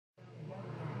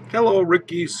Hello, Rick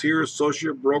Giese here,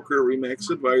 Associate Broker at RE/MAX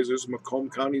Advisors, Macomb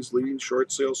County's leading short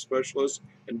sales specialist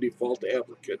and default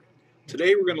advocate.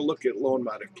 Today we're going to look at loan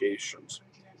modifications.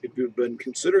 If you've been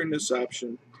considering this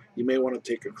option, you may want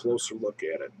to take a closer look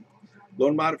at it.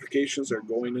 Loan modifications are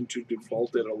going into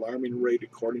default at an alarming rate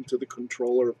according to the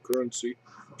Controller of Currency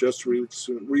just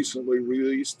recently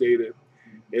released data.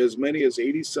 As many as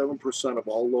 87% of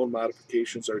all loan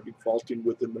modifications are defaulting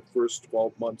within the first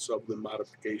 12 months of the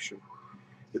modification.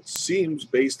 It seems,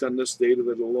 based on this data,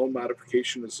 that a loan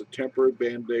modification is a temporary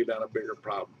band-aid on a bigger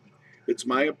problem. It's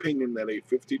my opinion that a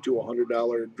 $50 to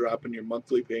 $100 drop in your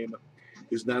monthly payment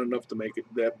is not enough to make it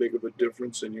that big of a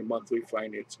difference in your monthly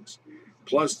finances.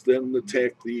 Plus, then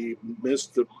the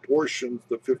missed the portion,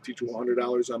 the $50 to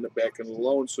 $100 on the back end of the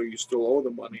loan, so you still owe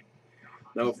the money.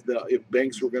 Now, if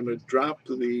banks were going to drop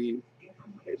and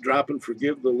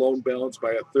forgive the loan balance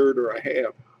by a third or a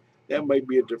half, that might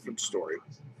be a different story.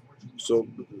 So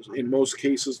in most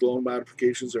cases, loan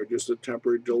modifications are just a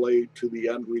temporary delay to the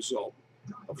end result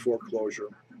of foreclosure.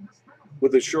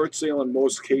 With a short sale, in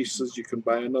most cases, you can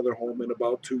buy another home in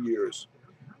about 2 years.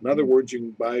 In other words, you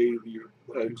can buy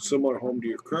a similar home to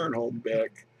your current home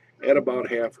back at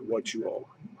about half of what you owe.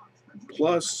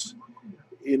 Plus,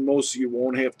 in most, you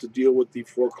won't have to deal with the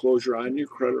foreclosure on your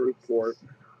credit report.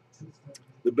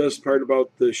 The best part about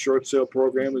the short sale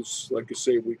program is, like I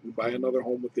say, we can buy another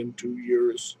home within 2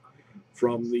 years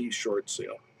from the short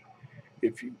sale.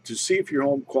 To see if your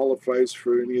home qualifies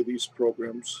for any of these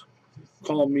programs,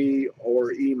 call me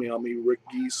or email me, Rick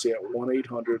Giese, at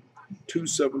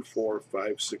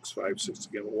 1-800-274-5656.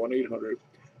 Again,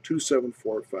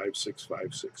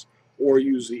 1-800-274-5656. Or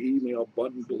use the email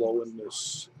button below in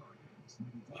this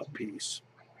piece.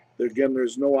 Again,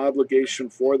 there's no obligation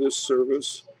for this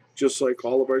service. Just like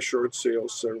all of our short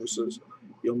sales services,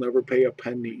 you'll never pay a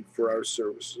penny for our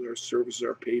services. Our services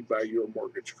are paid by your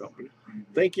mortgage company.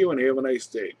 Thank you and have a nice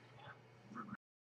day.